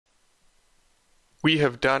We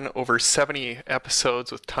have done over 70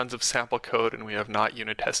 episodes with tons of sample code, and we have not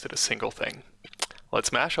unit tested a single thing.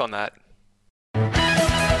 Let's mash on that.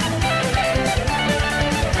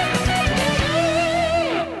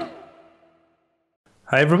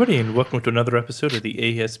 Hi everybody, and welcome to another episode of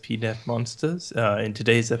the Asp.Net Monsters. In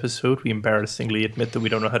today's episode, we embarrassingly admit that we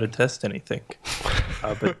don't know how to test anything.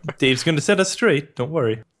 But Dave's going to set us straight, don't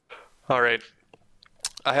worry. All right.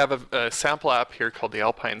 I have a sample app here called the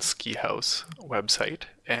Alpine Ski House website,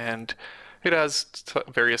 and it has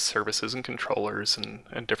various services and controllers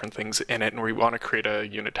and different things in it, and we want to create a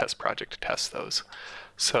unit test project to test those.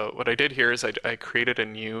 So what I did here is I created a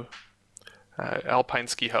new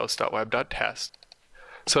alpineskihouse.web.test.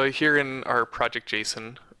 So here in our project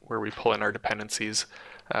JSON, where we pull in our dependencies,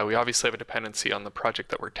 we obviously have a dependency on the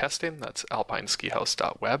project that we're testing. That's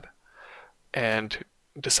alpineskihouse.web. And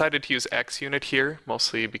decided to use xUnit here,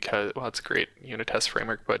 mostly because, well, it's a great unit test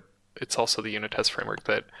framework, but it's also the unit test framework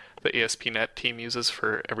that the Asp.Net team uses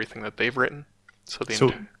for everything that they've written. So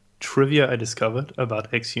trivia I discovered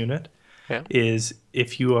about xUnit is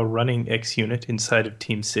if you are running xUnit inside of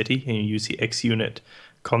TeamCity and you use the xUnit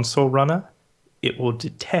console runner, it will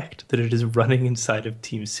detect that it is running inside of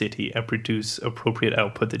TeamCity and produce appropriate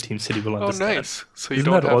output that TeamCity will understand. Oh, nice! So you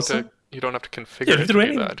don't have to configure it to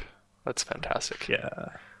do that. That's fantastic. Yeah.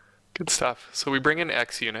 Good stuff. So we bring in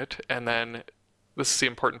xUnit, and then this is the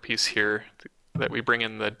important piece here, that we bring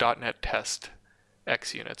in the .NET test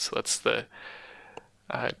xUnit. So that's the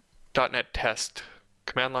 .NET test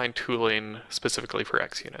command line tooling specifically for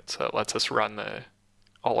xUnit. So it lets us run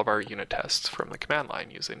all of our unit tests from the command line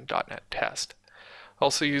using .NET test.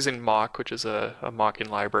 Also using mock, which is a mocking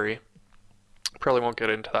library. Probably won't get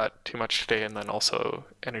into that too much today, and then also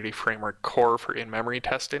Entity Framework Core for in-memory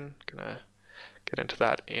testing. Gonna get into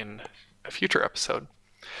that in a future episode.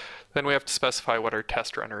 Then we have to specify what our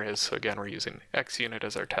test runner is. So again, we're using xUnit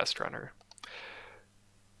as our test runner.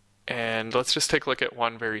 And let's just take a look at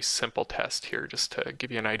one very simple test here, just to give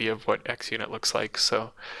you an idea of what xUnit looks like.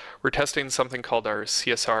 So we're testing something called our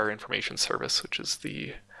CSR information service, which is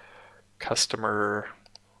the customer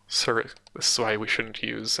service. This is why we shouldn't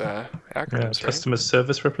use acronyms, Customer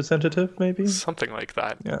service representative, maybe? Something like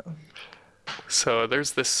that. Yeah. So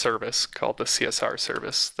there's this service called the CSR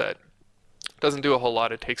service that doesn't do a whole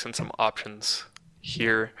lot. It takes in some options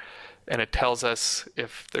here, and it tells us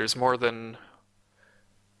if there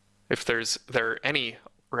are any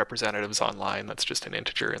representatives online. That's just an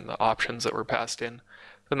integer in the options that were passed in.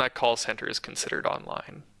 Then that call center is considered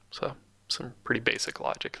online. So some pretty basic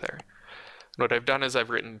logic there. And what I've done is I've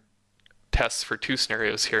written tests for two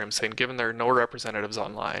scenarios here. I'm saying given there are no representatives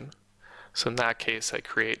online, so in that case I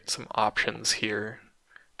create some options here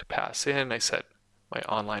to pass in. I set my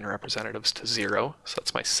online representatives to 0, so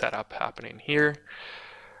that's my setup happening here.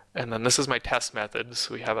 And then this is my test method,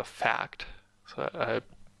 so we have a fact. So a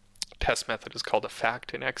test method is called a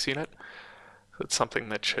fact in xUnit. So it's something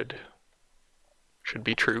that should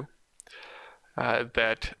be true.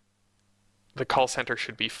 That the call center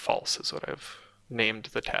should be false is what I've named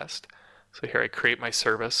the test. So here I create my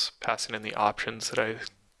service, passing in the options that I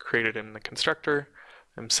created in the constructor.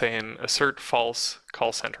 I'm saying assert false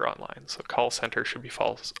call center online. So call center should be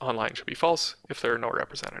false, online should be false if there are no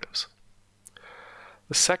representatives.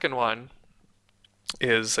 The second one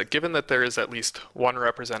is given that there is at least one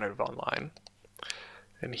representative online.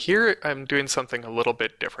 And here I'm doing something a little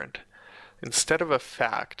bit different. Instead of a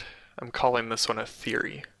fact, I'm calling this one a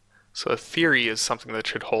theory. So a theory is something that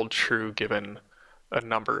should hold true given a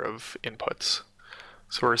number of inputs.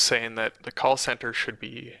 So we're saying that the call center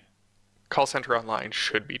online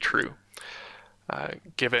should be true,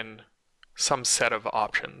 given some set of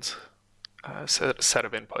options, set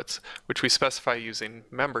of inputs, which we specify using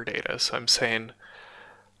member data. So I'm saying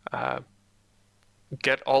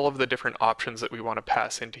get all of the different options that we want to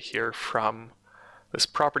pass into here from this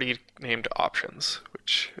property named options,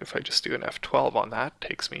 which if I just do an F12 on that,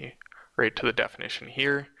 takes me right to the definition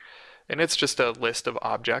here. And it's just a list of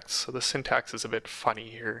objects, so the syntax is a bit funny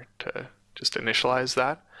here to just initialize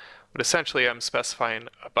that. But essentially I'm specifying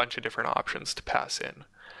a bunch of different options to pass in,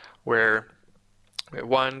 where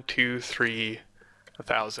 1, 2, 3,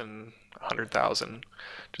 1,000, 100,000,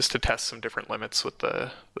 just to test some different limits with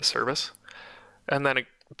the service. And then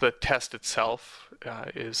the test itself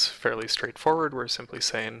is fairly straightforward. We're simply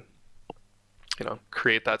saying,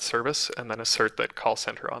 create that service and then assert that call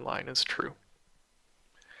center online is true.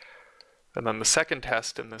 And then the second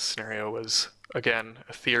test in this scenario was, again,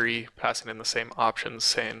 a theory passing in the same options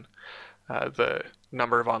saying the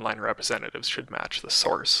number of online representatives should match the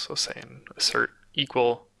source. So saying assert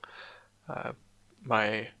equal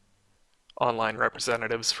my online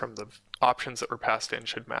representatives from the options that were passed in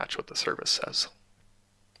should match what the service says.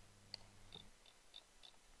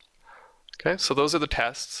 Okay, so those are the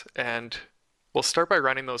tests, and we'll start by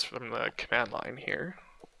running those from the command line here.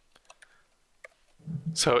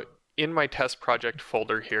 So in my test project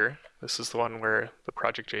folder here, this is the one where the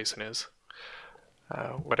project JSON is.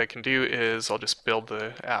 What I can do is I'll just build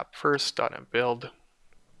the app first, .NET build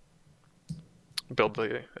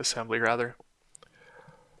the assembly rather.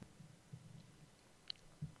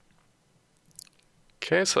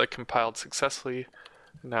 Okay, so that compiled successfully.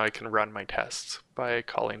 Now I can run my tests by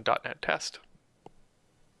calling .NET test.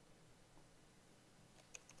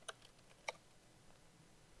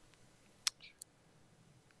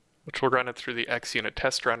 Which will run it through the xUnit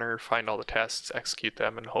test runner, find all the tests, execute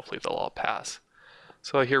them, and hopefully they'll all pass.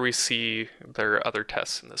 So here we see there are other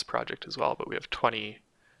tests in this project as well, but we have 20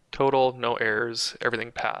 total, no errors,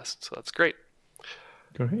 everything passed, so that's great.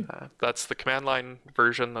 Great. That's the command line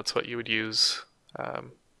version. That's what you would use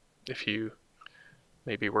if you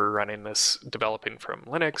maybe were running this developing from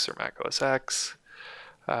Linux or Mac OS X,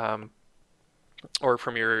 or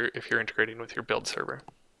from if you're integrating with your build server.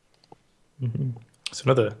 Mm-hmm. So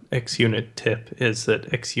another xUnit tip is that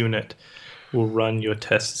xUnit will run your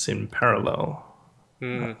tests in parallel.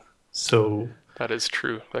 So that is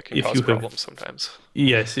true. That can cause problems sometimes.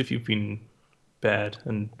 Yes, if you've been bad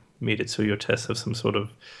and made it so your tests have some sort of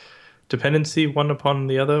dependency one upon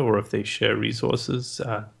the other, or if they share resources,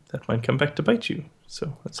 that might come back to bite you.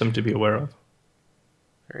 So that's something to be aware of.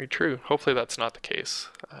 Very true. Hopefully that's not the case.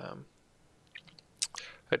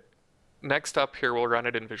 Next up here, we'll run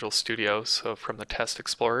it in Visual Studio. So from the Test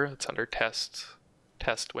Explorer, it's under Test,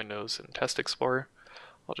 Test Windows, and Test Explorer.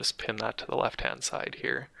 I'll just pin that to the left-hand side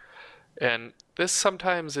here. And this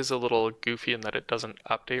sometimes is a little goofy in that it doesn't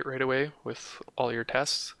update right away with all your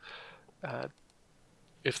tests.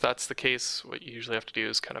 If that's the case, what you usually have to do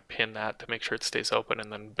is kind of pin that to make sure it stays open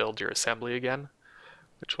and then build your assembly again,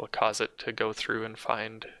 which will cause it to go through and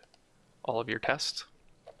find all of your tests.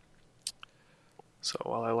 So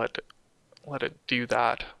while I let it do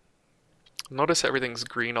that, notice everything's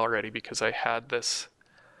green already because I had this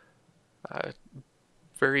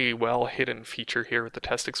very well hidden feature here with the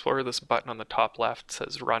Test Explorer. This button on the top left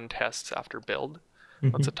says Run Tests After Build.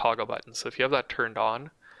 That's a toggle button. So if you have that turned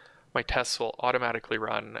on, my tests will automatically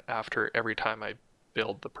run after every time I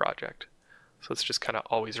build the project. So it's just kind of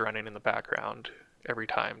always running in the background every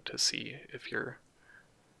time to see if you're,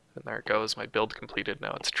 and there it goes, my build completed.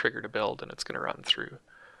 Now it's triggered a build and it's going to run through.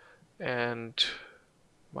 And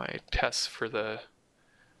my tests for the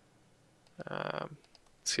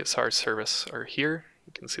CSR service are here.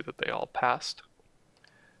 You can see that they all passed.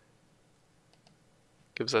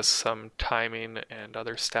 Gives us some timing and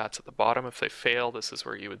other stats at the bottom. If they fail, this is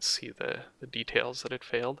where you would see the details that it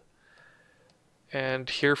failed. And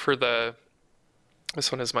here for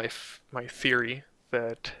this one is my theory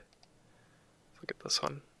that, look at this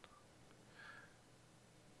one.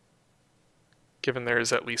 Given there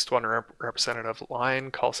is at least one representative line,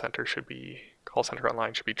 call center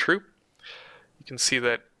online should be true. You can see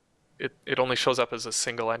that it only shows up as a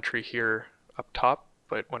single entry here up top,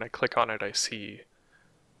 but when I click on it, I see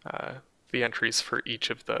the entries for each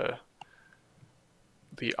of the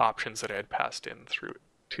options that I had passed in through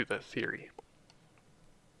to the theory.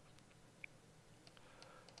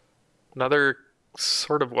 Another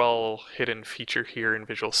sort of well hidden feature here in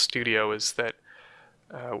Visual Studio is that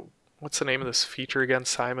what's the name of this feature again,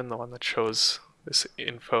 Simon? The one that shows this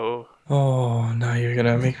info. Oh, now you're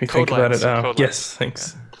gonna make me think about it now. Yes,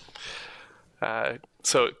 thanks. Yeah.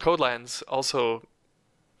 So CodeLens also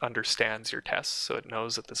understands your tests, so it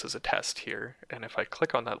knows that this is a test here. And if I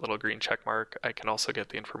click on that little green check mark, I can also get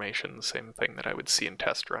the information, the same thing that I would see in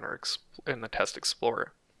Test Runner in the Test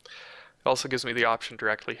Explorer. It also gives me the option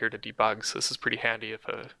directly here to debug, so this is pretty handy. If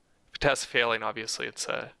a test's failing, obviously it's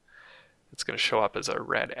going to show up as a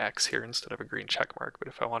red X here instead of a green check mark. But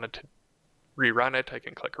if I wanted to rerun it, I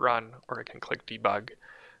can click Run, or I can click Debug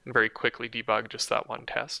and very quickly debug just that one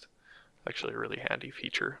test. Actually a really handy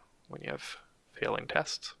feature when you have failing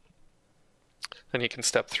tests. Then you can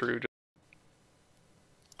step through.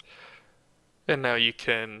 And now you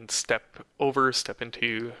can step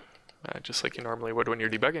into just like you normally would when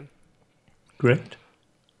you're debugging. Great.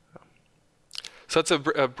 So that's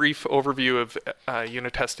a brief overview of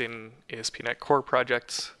unit testing ASP.NET Core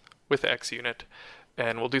projects with xUnit.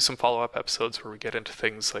 And we'll do some follow-up episodes where we get into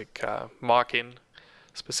things like mocking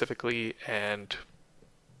specifically and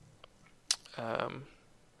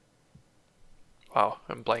wow,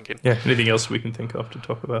 I'm blanking. Yeah, anything else we can think of to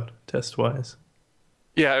talk about test-wise?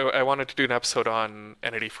 Yeah, I wanted to do an episode on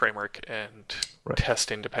Entity Framework and Right.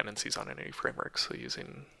 testing dependencies on Entity Framework, so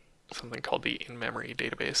using something called the in-memory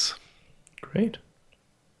database. Great.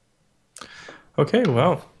 Okay,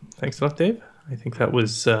 well, thanks a lot, Dave. I think that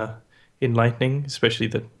was enlightening, especially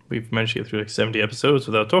that we've managed to get through like 70 episodes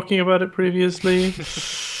without talking about it previously.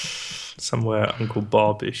 Somewhere Uncle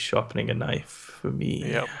Bob is sharpening a knife for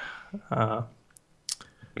me. Yep.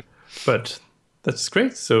 But that's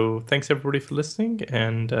great. So thanks everybody for listening.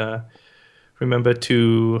 And remember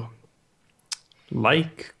to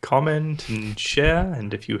like, comment, and share.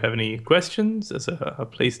 And if you have any questions, there's a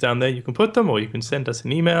place down there you can put them, or you can send us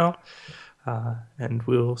an email. And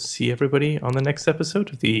we'll see everybody on the next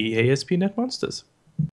episode of the ASP.NET Monsters.